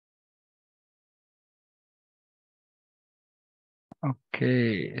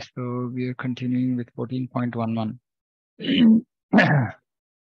Okay, so we are continuing with 14.11.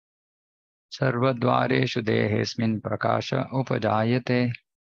 Sarvadvareshu dehesmin prakasha upajayate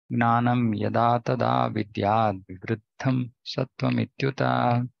gnanam yada tada vidyad vivruddham sattvam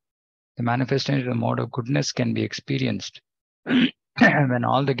ityuta. The manifestation of the mode of goodness can be experienced when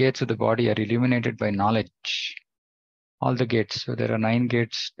all the gates of the body are illuminated by knowledge. All the gates. So there are 9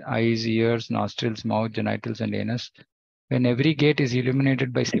 gates: eyes, ears, nostrils, mouth, genitals, and anus. When every gate is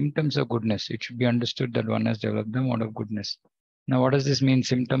illuminated by symptoms of goodness, it should be understood that one has developed the mode of goodness. Now, what does this mean,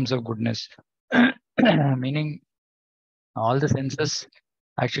 symptoms of goodness? Meaning all the senses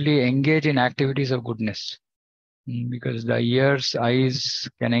actually engage in activities of goodness. Because the ears, eyes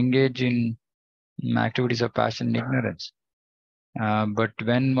can engage in activities of passion and ignorance. But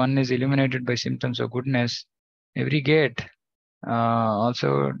when one is illuminated by symptoms of goodness, every gate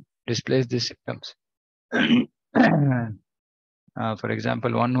also displays these symptoms. For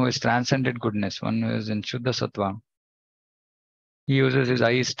example, one who has transcended goodness, one who is in Shuddha Sattva, he uses his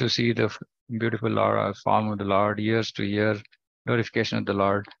eyes to see the beautiful Lord, form of the Lord, ears to hear glorification of the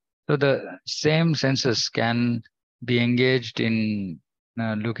Lord. So the same senses can be engaged in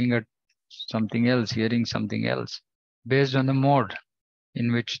looking at something else, hearing something else, based on the mode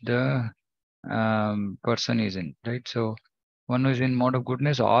in which the person is in, right? So one who is in mode of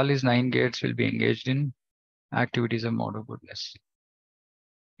goodness, all his 9 gates will be engaged in activities of mode of goodness.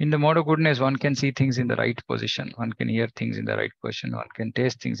 In the mode of goodness, one can see things in the right position, one can hear things in the right position, one can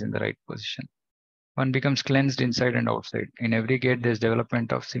taste things in the right position. One becomes cleansed inside and outside. In every gate, there's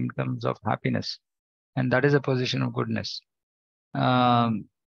development of symptoms of happiness, and that is a position of goodness. So,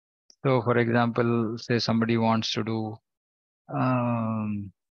 for example, say somebody wants to do,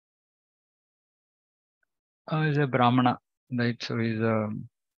 is a Brahmana, right? So, he's a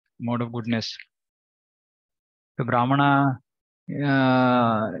mode of goodness. The Brahmana, he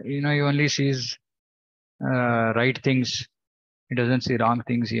only sees right things. He doesn't see wrong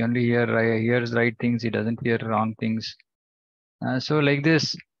things. He only hears right things. He doesn't hear wrong things. So like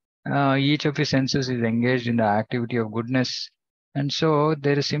this, each of his senses is engaged in the activity of goodness. And so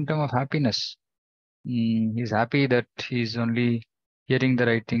there is symptom of happiness. He's happy that he's only hearing the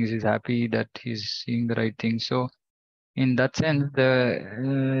right things. He's happy that he's seeing the right things. So in that sense,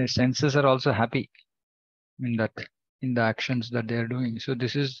 the senses are also happy in that, in the actions that they are doing. So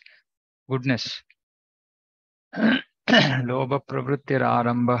this is goodness. Lobha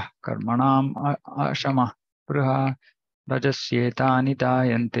pravrittirarambha karmanam ashama praha rajasyetani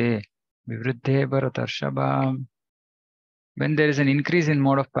tayante vivruddhe bharatarshaba. When there is an increase in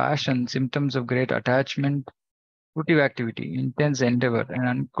mode of passion, symptoms of great attachment, fruitive activity, intense endeavor, and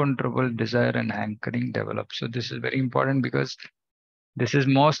uncontrollable desire and hankering develop. So this is very important because this is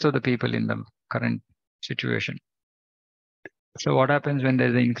most of the people in the current situation. So what happens when there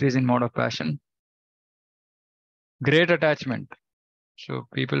is an increase in mode of passion? Great attachment. So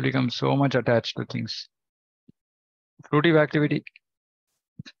people become so much attached to things. Fruitive activity.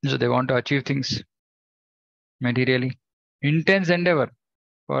 So they want to achieve things materially. Intense endeavor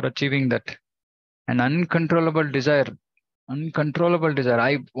for achieving that. An uncontrollable desire. Uncontrollable desire.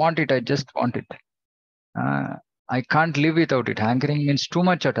 I want it. I just want it. I can't live without it. Hankering means too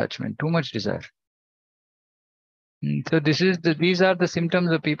much attachment, too much desire. So these are the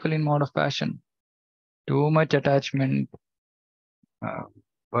symptoms of people in mode of passion. Too much attachment, uh,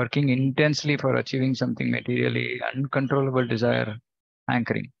 working intensely for achieving something materially, uncontrollable desire,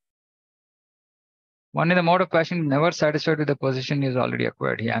 hankering. One in the mode of passion, never satisfied with the position he has already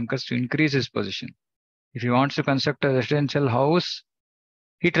acquired. He hankers to increase his position. If he wants to construct a residential house,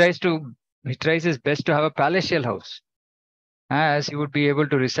 he tries his best to have a palatial house, as he would be able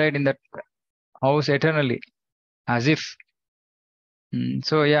to reside in that house eternally, as if.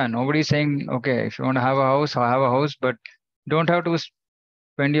 So yeah, nobody's saying, okay, if you want to have a house, have a house, but don't have to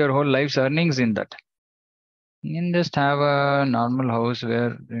spend your whole life's earnings in that. You can just have a normal house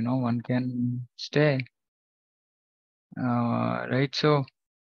where one can stay, right? So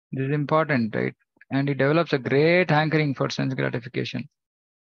this is important, right? And it develops a great hankering for sense gratification.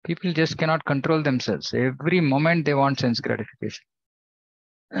 People just cannot control themselves. Every moment they want sense gratification.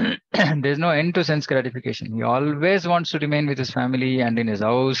 There's no end to sense gratification. He always wants to remain with his family and in his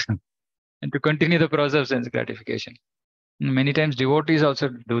house and to continue the process of sense gratification. Many times devotees also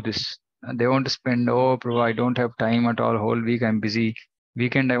do this. They want to spend, oh, Prabhu, I don't have time at all. Whole week I'm busy.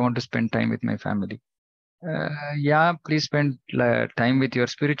 Weekend I want to spend time with my family. Yeah, please spend time with your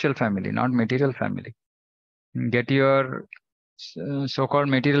spiritual family, not material family. Get your so-called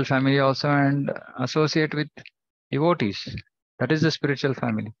material family also and associate with devotees. That is the spiritual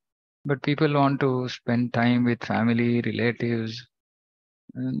family. But people want to spend time with family, relatives,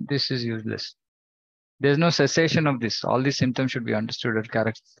 This is useless. There's no cessation of this. All these symptoms should be understood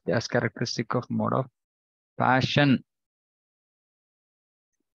as characteristic of mode of passion.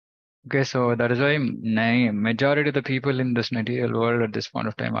 Okay, so that is why majority of the people in this material world at this point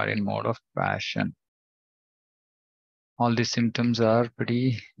of time are in mode of passion. All these symptoms are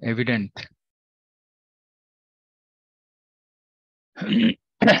pretty evident.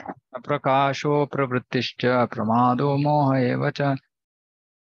 Prakasho pravrittischa pramado moha eva cha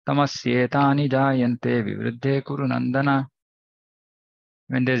tamasyetani jayante vivriddhe kuru nandana.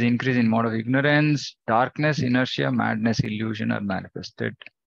 When there's increase in mode of ignorance, darkness, inertia, madness, illusion are manifested.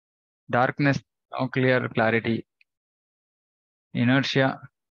 Darkness, no clear clarity. Inertia,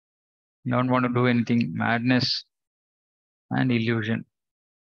 don't want to do anything. Madness and illusion.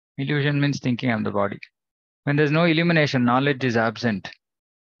 Illusion means thinking I'm the body. When there's no illumination, knowledge is absent.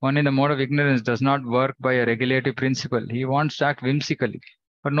 One in the mode of ignorance does not work by a regulative principle. He wants to act whimsically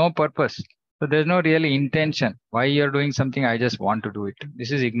for no purpose. So there's no really intention. Why you're doing something, I just want to do it.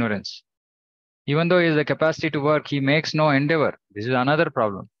 This is ignorance. Even though he has the capacity to work, he makes no endeavor. This is another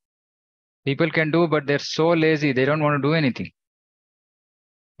problem. People can do, but they're so lazy, they don't want to do anything.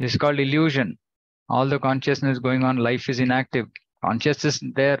 This is called illusion. All the consciousness going on, life is inactive. Consciousness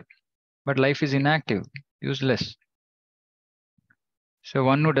is there, but life is inactive, useless. So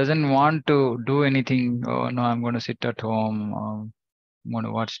one who doesn't want to do anything, oh no, I'm going to sit at home, I'm going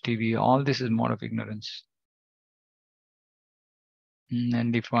to watch TV, all this is mode of ignorance.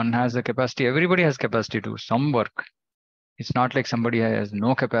 And if one has the capacity, everybody has capacity to do some work. It's not like somebody has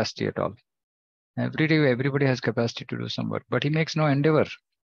no capacity at all. Every day, everybody has capacity to do some work, but he makes no endeavor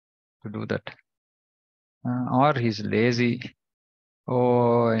to do that. Or he's lazy.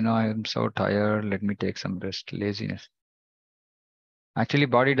 Oh, I'm so tired. Let me take some rest. Laziness. Actually,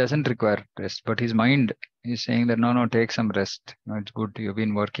 body doesn't require rest, but his mind is saying that no, take some rest. No, it's good. You've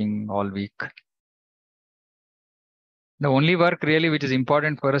been working all week. The only work really which is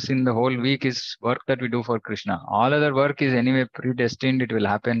important for us in the whole week is work that we do for Krishna. All other work is anyway predestined. It will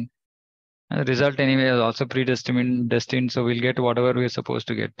happen. And the result anyway is also destined. So we'll get whatever we're supposed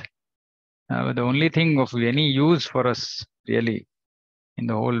to get. The only thing of any use for us really in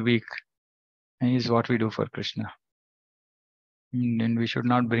the whole week is what we do for Krishna. And we should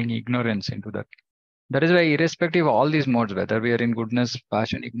not bring ignorance into that. That is why irrespective of all these modes, whether we are in goodness,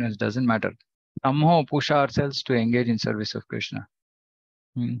 passion, ignorance, doesn't matter. Somehow push ourselves to engage in service of Krishna.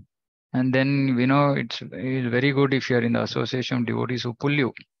 And then, it's very good if you're in the association of devotees who pull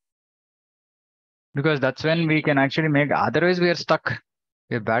you. Because that's when we can actually otherwise we are stuck.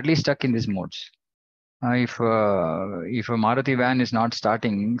 We're badly stuck in these modes. If a Maruti van is not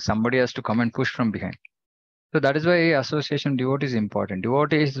starting, somebody has to come and push from behind. So that is why association devotees is important.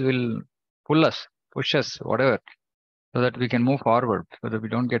 Devotees will pull us, push us, whatever, so that we can move forward, so that we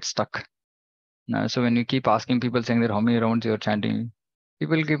don't get stuck. So when you keep asking people saying that how many rounds you're chanting,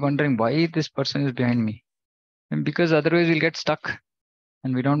 people keep wondering why this person is behind me. And because otherwise we'll get stuck.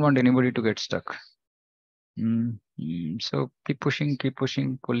 And we don't want anybody to get stuck. So keep pushing,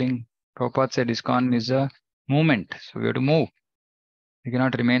 pulling. Prabhupada said ISKCON is a movement. So we have to move. We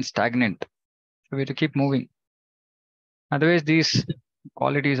cannot remain stagnant. So we have to keep moving. Otherwise, these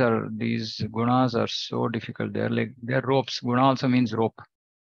these gunas are so difficult. They're ropes. Guna also means rope.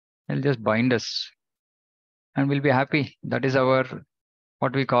 They'll just bind us. And we'll be happy. That is our,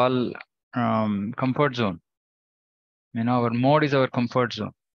 what we call comfort zone. Our mode is our comfort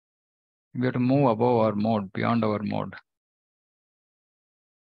zone. We have to move above our mode, beyond our mode.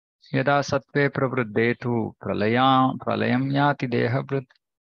 Yada sattve pravruddhetu pralayam yati dehabhrut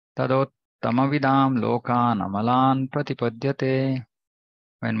tadotamavidam lokan amalan pratipadyate.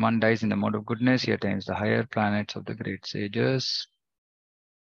 When one dies in the mode of goodness, he attains the higher planets of the great sages.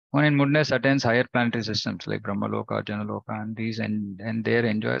 One in goodness attains higher planetary systems like Brahmaloka, Janaloka, and these and there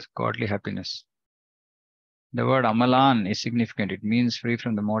enjoys godly happiness. The word amalan is significant. It means free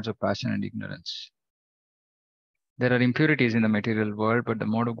from the modes of passion and ignorance. There are impurities in the material world, but the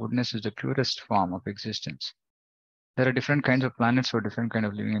mode of goodness is the purest form of existence. There are different kinds of planets for different kind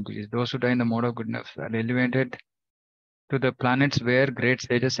of living entities. Those who die in the mode of goodness are elevated to the planets where great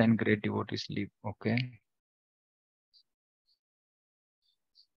sages and great devotees live. Okay.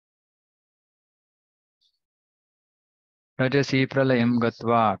 Rajasi pralayam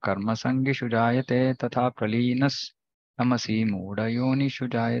gatva karma sangishu jayate tatha pralinas tamasi mudayonishu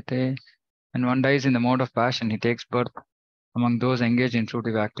jayate. When one dies in the mode of passion, he takes birth among those engaged in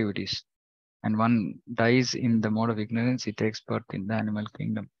fruitive activities. And one dies in the mode of ignorance, he takes birth in the animal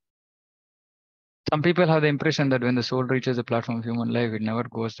kingdom. Some people have the impression that when the soul reaches the platform of human life, it never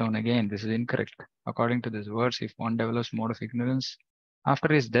goes down again. This is incorrect. According to this verse, if one develops mode of ignorance,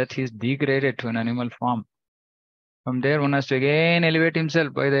 After his death, he is degraded to an animal form. From there, one has to again elevate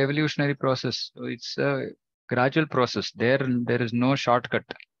himself by the evolutionary process. So it's a gradual process. There is no shortcut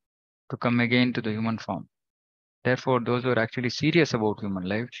to come again to the human form. Therefore, those who are actually serious about human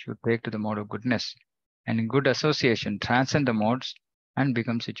life should take to the mode of goodness and in good association transcend the modes and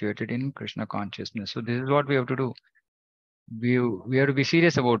become situated in Krishna consciousness. So this is what we have to do. We have to be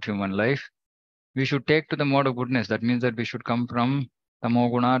serious about human life. We should take to the mode of goodness. That means that we should come from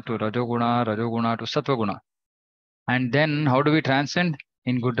tamoguna to rajoguna, rajoguna to satvaguna. And then how do we transcend?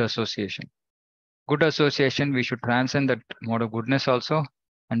 In good association. Good association, we should transcend that mode of goodness also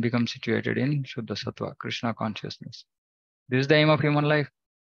and become situated in Shuddha Sattva, Krishna consciousness. This is the aim of human life.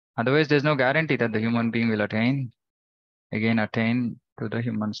 Otherwise, there's no guarantee that the human being will attain to the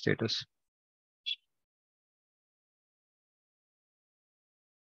human status.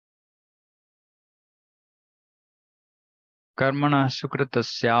 Karmana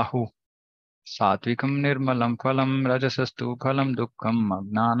sukritasyahu satvikam nirmalam phalam rajasastu phalam dukkham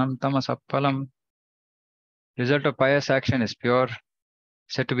agnanam tamasap phalam. Result of pious action is pure,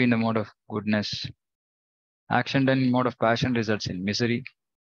 said to be in the mode of goodness. Action done in mode of passion results in misery.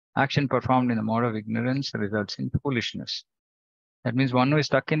 Action performed in the mode of ignorance results in foolishness. That means one who is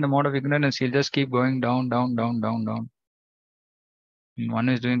stuck in the mode of ignorance, he'll just keep going down, down, down, down, down. And one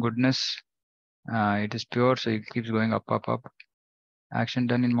who is doing goodness, it is pure, so he keeps going up, up, up. Action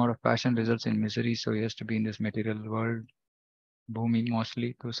done in mode of passion results in misery, so he has to be in this material world, bhumi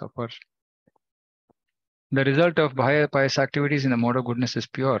mostly, to suffer. The result of pious activities in the mode of goodness is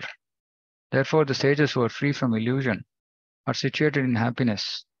pure. Therefore, the sages who are free from illusion are situated in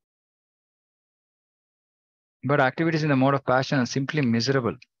happiness. But activities in the mode of passion are simply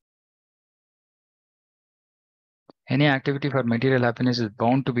miserable. Any activity for material happiness is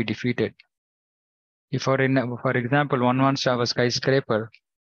bound to be defeated. If, for example, one wants to have a skyscraper,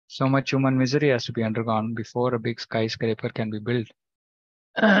 so much human misery has to be undergone before a big skyscraper can be built.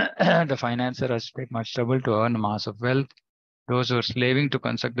 The financier has to take much trouble to earn a mass of wealth. Those who are slaving to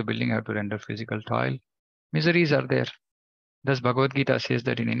construct the building have to render physical toil. Miseries are there. Thus, Bhagavad Gita says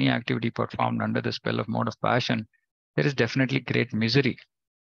that in any activity performed under the spell of mode of passion, there is definitely great misery.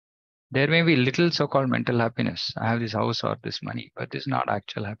 There may be little so-called mental happiness. I have this house or this money, but this is not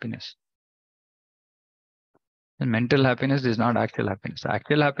actual happiness. And mental happiness is not actual happiness.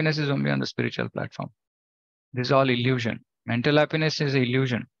 Actual happiness is only on the spiritual platform. This is all illusion. Mental happiness is an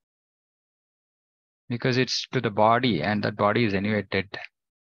illusion because it's to the body, and that body is anyway dead.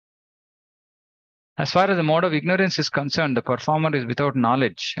 As far as the mode of ignorance is concerned, the performer is without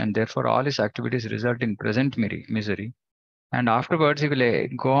knowledge, and therefore all his activities result in present misery. And afterwards, he will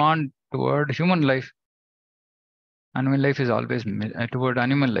go on toward human life. Animal life is always toward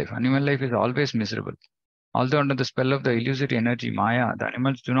animal life. Animal life is always miserable. Although under the spell of the illusory energy, Maya, the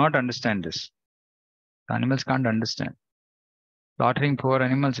animals do not understand this. The animals can't understand. Slaughtering poor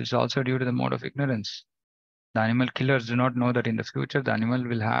animals is also due to the mode of ignorance. The animal killers do not know that in the future the animal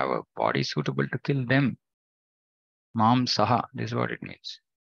will have a body suitable to kill them. Mam Saha, this is what it means.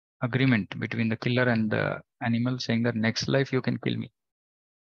 Agreement between the killer and the animal saying that next life you can kill me.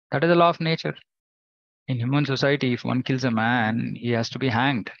 That is the law of nature. In human society, if one kills a man, he has to be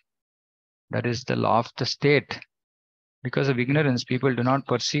hanged. That is the law of the state. Because of ignorance, people do not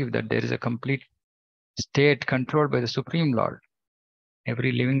perceive that there is a complete state controlled by the Supreme Lord.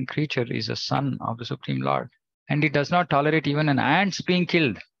 Every living creature is a son of the Supreme Lord. And it does not tolerate even an ant being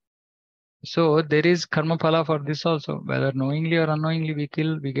killed. So there is karma phala for this also. Whether knowingly or unknowingly we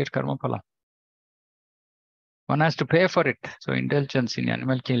kill, we get karma phala. One has to pay for it. So indulgence in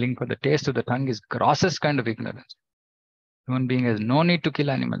animal killing for the taste of the tongue is grossest kind of ignorance. Human being has no need to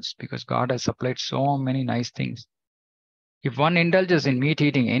kill animals because God has supplied so many nice things. If one indulges in meat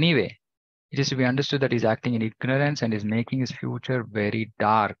eating anyway, it is to be understood that he is acting in ignorance and is making his future very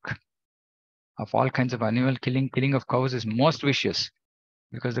dark. Of all kinds of animal killing of cows is most vicious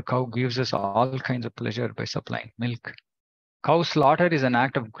because the cow gives us all kinds of pleasure by supplying milk. Cow slaughter is an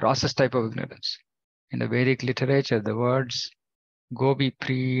act of grossest type of ignorance. In the Vedic literature, the words Gobi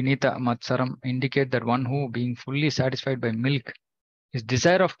Prinita Matsaram indicate that one who, being fully satisfied by milk, his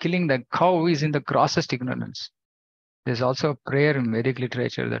desire of killing the cow is in the grossest ignorance. There's also a prayer in Vedic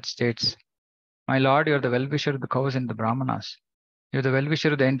literature that states, "My Lord, you are the well-wisher of the cows and the Brahmanas. You are the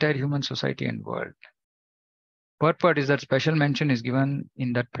well-wisher of the entire human society and world." Purport is that special mention is given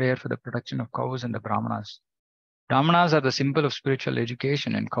in that prayer for the protection of cows and the Brahmanas. Brahmanas are the symbol of spiritual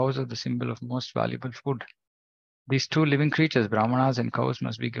education and cows are the symbol of most valuable food. These two living creatures, Brahmanas and cows,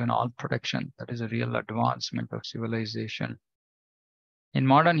 must be given all protection. That is a real advancement of civilization. In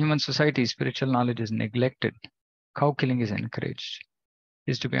modern human society, spiritual knowledge is neglected. Cow killing is encouraged.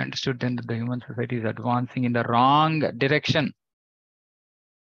 is to be understood then that the human society is advancing in the wrong direction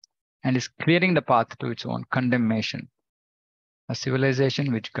and is clearing the path to its own condemnation. A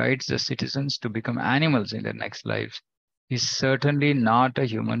civilization which guides the citizens to become animals in their next lives is certainly not a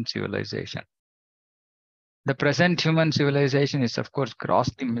human civilization. The present human civilization is, of course,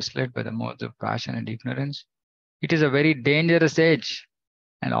 grossly misled by the modes of passion and ignorance. It is a very dangerous age,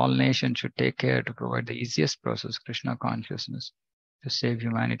 and all nations should take care to provide the easiest process, Krishna consciousness, to save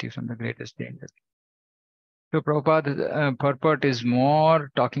humanity from the greatest danger. So Prabhupada's purport is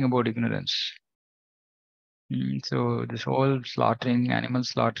more talking about ignorance. So this whole slaughtering, animal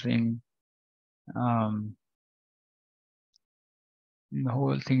slaughtering, the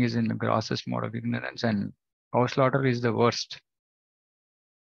whole thing is in the grossest mode of ignorance, and cow slaughter is the worst.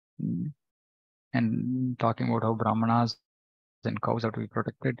 And talking about how brahmanas and cows have to be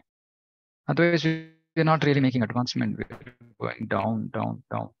protected. Otherwise, we're not really making advancement. We're going down, down,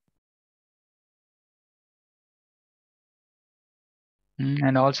 down.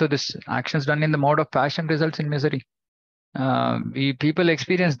 And also, this actions done in the mode of passion results in misery. People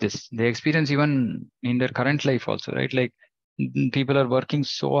experience this. They experience even in their current life also, right? Like people are working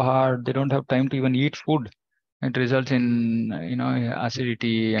so hard, they don't have time to even eat food. It results in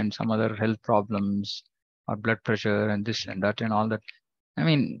acidity and some other health problems or blood pressure and this and that and all that. I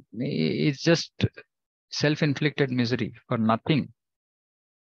mean, it's just self-inflicted misery for nothing.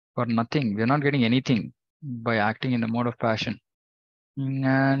 For nothing. We're not getting anything by acting in the mode of passion.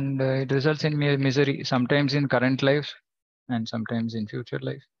 And it results in misery, sometimes in current life and sometimes in future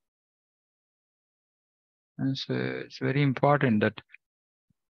life. And so it's very important that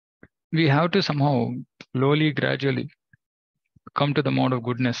we have to somehow slowly, gradually come to the mode of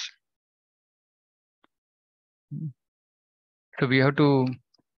goodness. So we have to,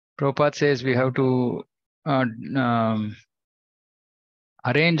 Prabhupada says we have to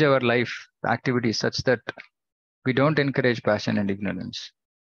arrange our life activities such that we don't encourage passion and ignorance.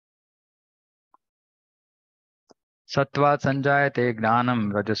 Sattva sanjayate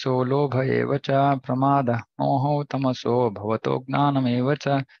gnanam rajaso lobha evacha pramada moho tamaso bhavato gnanam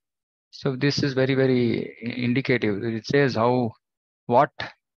evacha. So this is very, very indicative. It says how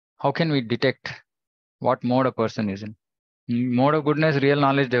can we detect what mode a person is in. Mode of goodness, real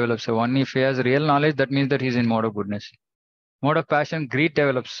knowledge develops. So one, if he has real knowledge, that means that he's in mode of goodness. Mode of passion, greed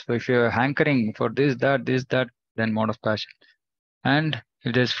develops. So if you're hankering for this, that, then mode of passion. And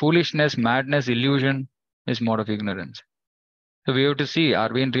if there's foolishness, madness, illusion, is mode of ignorance. So we have to see,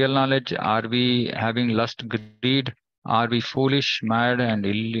 are we in real knowledge? Are we having lust, greed? Are we foolish, mad, and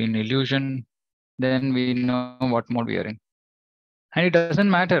in illusion? Then we know what mode we are in. And it doesn't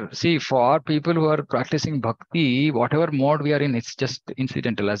matter. See, for people who are practicing bhakti, whatever mode we are in, it's just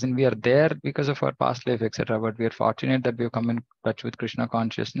incidental. As in, we are there because of our past life, etc. But we are fortunate that we have come in touch with Krishna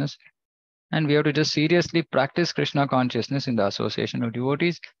consciousness. And we have to just seriously practice Krishna consciousness in the association of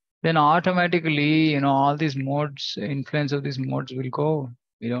devotees. Then automatically, all these modes, influence of these modes will go.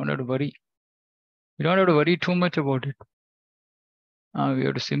 We don't have to worry. We don't have to worry too much about it. We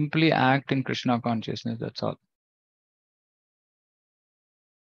have to simply act in Krishna consciousness. That's all.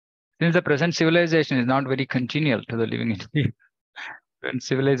 Since the present civilization is not very congenial to the living entity, when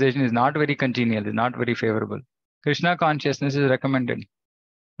civilization is not very congenial, is not very favorable, Krishna consciousness is recommended.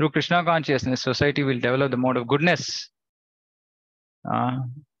 Through Krishna consciousness, society will develop the mode of goodness.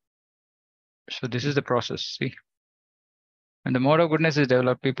 So this is the process. See, when the mode of goodness is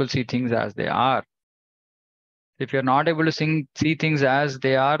developed, people see things as they are. If you're not able to see things as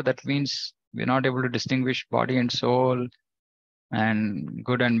they are, that means we're not able to distinguish body and soul and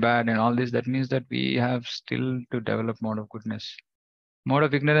good and bad and all this. That means that we have still to develop mode of goodness. Mode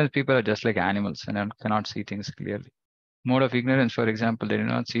of ignorance, people are just like animals and cannot see things clearly. Mode of ignorance, for example, they do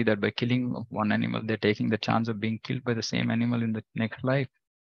not see that by killing one animal, they're taking the chance of being killed by the same animal in the next life.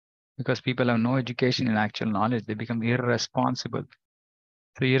 Because people have no education in actual knowledge, they become irresponsible.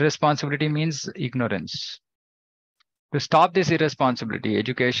 So irresponsibility means ignorance. To stop this irresponsibility,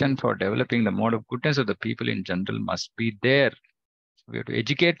 education for developing the mode of goodness of the people in general must be there. So we have to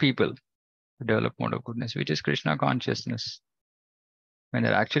educate people to develop mode of goodness, which is Krishna consciousness. When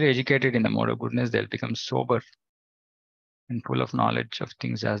they're actually educated in the mode of goodness, they'll become sober and full of knowledge of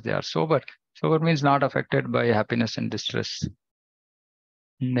things as they are. Sober means not affected by happiness and distress.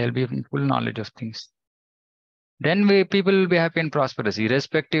 And they'll be in full knowledge of things. Then people will be happy and prosperous,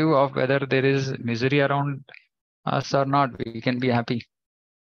 irrespective of whether there is misery around us or not. We can be happy.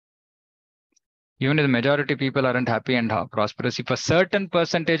 Even if the majority of people aren't happy and prosperous, if a certain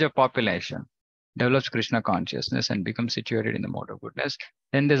percentage of population develops Krishna consciousness and becomes situated in the mode of goodness,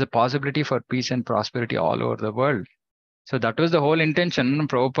 then there's a possibility for peace and prosperity all over the world. So that was the whole intention.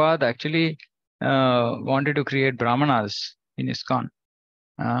 Prabhupada actually wanted to create Brahmanas in ISKCON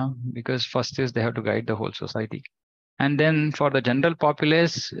because first is they have to guide the whole society. And then for the general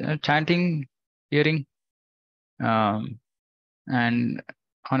populace, chanting, hearing, and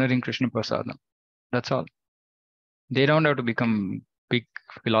honoring Krishna Prasadam. That's all. They don't have to become big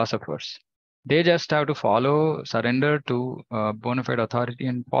philosophers. They just have to follow, surrender to bona fide authority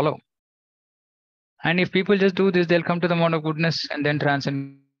and follow. And if people just do this, they'll come to the mode of goodness and then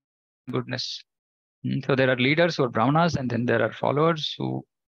transcend goodness. So there are leaders who are Brahmanas, and then there are followers who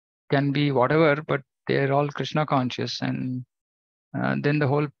can be whatever, but they're all Krishna conscious, and then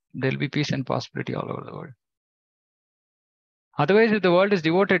there'll be peace and prosperity all over the world. Otherwise, if the world is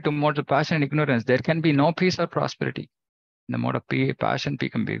devoted to modes of passion and ignorance, there can be no peace or prosperity. In the mode of passion,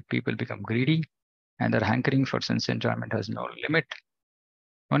 people become greedy, and their hankering for sense enjoyment has no limit.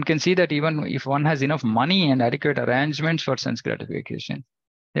 One can see that even if one has enough money and adequate arrangements for sense gratification,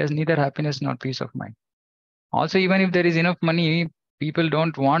 there's neither happiness nor peace of mind. Also, even if there is enough money, people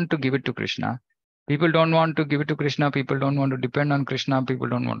don't want to give it to Krishna. People don't want to give it to Krishna. People don't want to depend on Krishna. People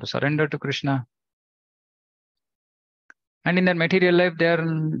don't want to surrender to Krishna. And in their material life, they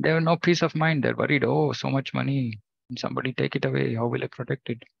have no peace of mind. They're worried, oh, so much money. Somebody take it away. How will I protect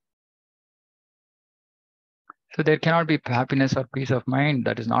it? So there cannot be happiness or peace of mind.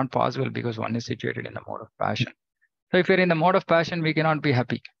 That is not possible because one is situated in the mode of passion. So if you're in the mode of passion, we cannot be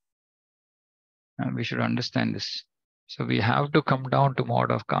happy. We should understand this. So we have to come down to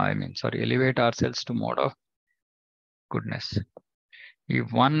mode of elevate ourselves to mode of goodness.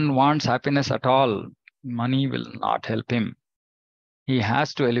 If one wants happiness at all, money will not help him. He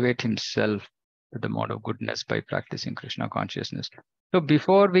has to elevate himself to the mode of goodness by practicing Krishna consciousness. So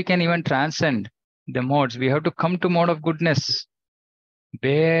before we can even transcend the modes, we have to come to mode of goodness,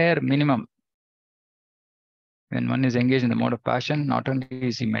 bare minimum. When one is engaged in the mode of passion, not only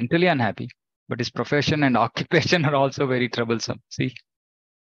is he mentally unhappy, but his profession and occupation are also very troublesome. See,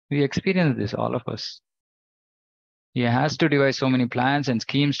 we experience this, all of us. He has to devise so many plans and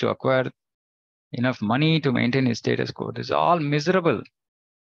schemes to acquire enough money to maintain his status quo. This is all miserable. In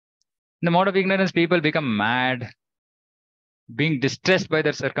the mode of ignorance, people become mad. Being distressed by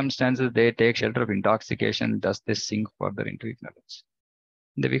their circumstances, they take shelter of intoxication, thus they sink further into ignorance.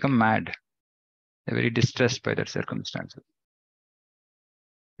 They become mad. They're very distressed by their circumstances.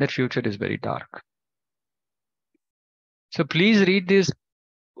 Their future is very dark. So please read these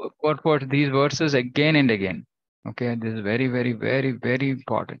verses again and again. Okay, this is very, very, very, very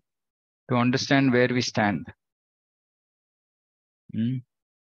important to understand where we stand. So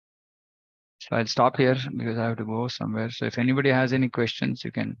I'll stop here because I have to go somewhere. So if anybody has any questions,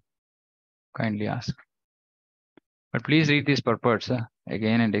 you can kindly ask. But please read these purports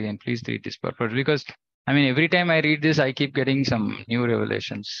again and again. Please read these purports because every time I read this, I keep getting some new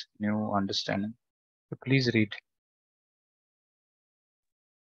revelations, new understanding. So please read.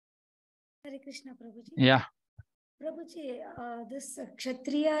 Hare Krishna, Prabhuji. Yeah. Prabhuji, this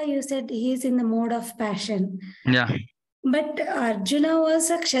Kshatriya, you said he is in the mode of passion. Yeah. But Arjuna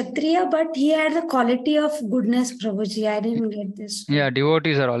was a Kshatriya, but he had the quality of goodness, Prabhuji. I didn't get this. Yeah,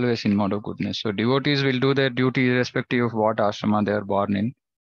 devotees are always in mode of goodness. So devotees will do their duty irrespective of what ashrama they are born in.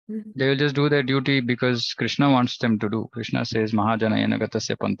 They will just do their duty because Krishna wants them to do. Krishna says, Mahajanayana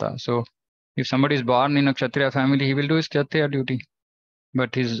gatasya panta. So if somebody is born in a Kshatriya family, he will do his Kshatriya duty.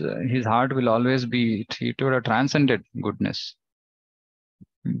 But his heart will always be toward a transcended goodness.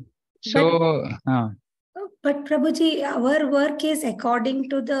 So, but Prabhuji, our work is according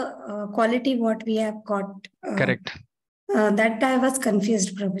to the quality what we have got. Correct. That I was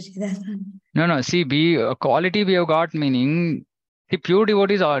confused, Prabhuji. No. See, quality we have got meaning. The pure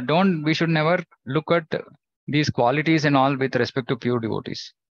devotees we should never look at these qualities and all with respect to pure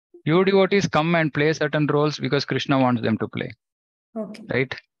devotees. Pure devotees come and play certain roles because Krishna wants them to play. Okay.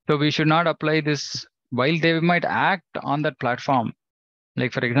 Right? So we should not apply this while they might act on that platform.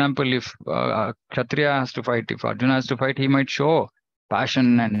 Like, for example, if Kshatriya has to fight, if Arjuna has to fight, he might show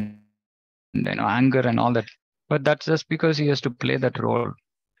passion and anger and all that. But that's just because he has to play that role.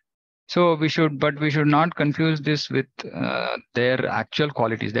 So we should not confuse this with their actual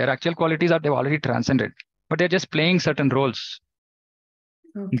qualities. Their actual qualities they've already transcended, but they're just playing certain roles.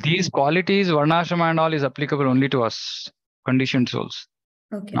 Okay. These qualities, Varnashrama and all, is applicable only to us, conditioned souls,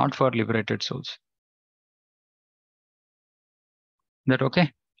 not for liberated souls. Is that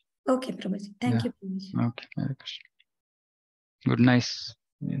okay? Okay, Prabhuji. Thank you, Prabhuji. Okay. Good, nice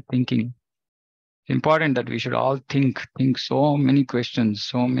thinking. It's important that we should all think so many questions,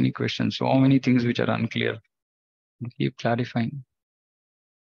 so many things which are unclear. Keep clarifying.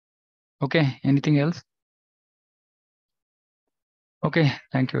 Okay, anything else? Okay,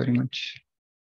 thank you very much.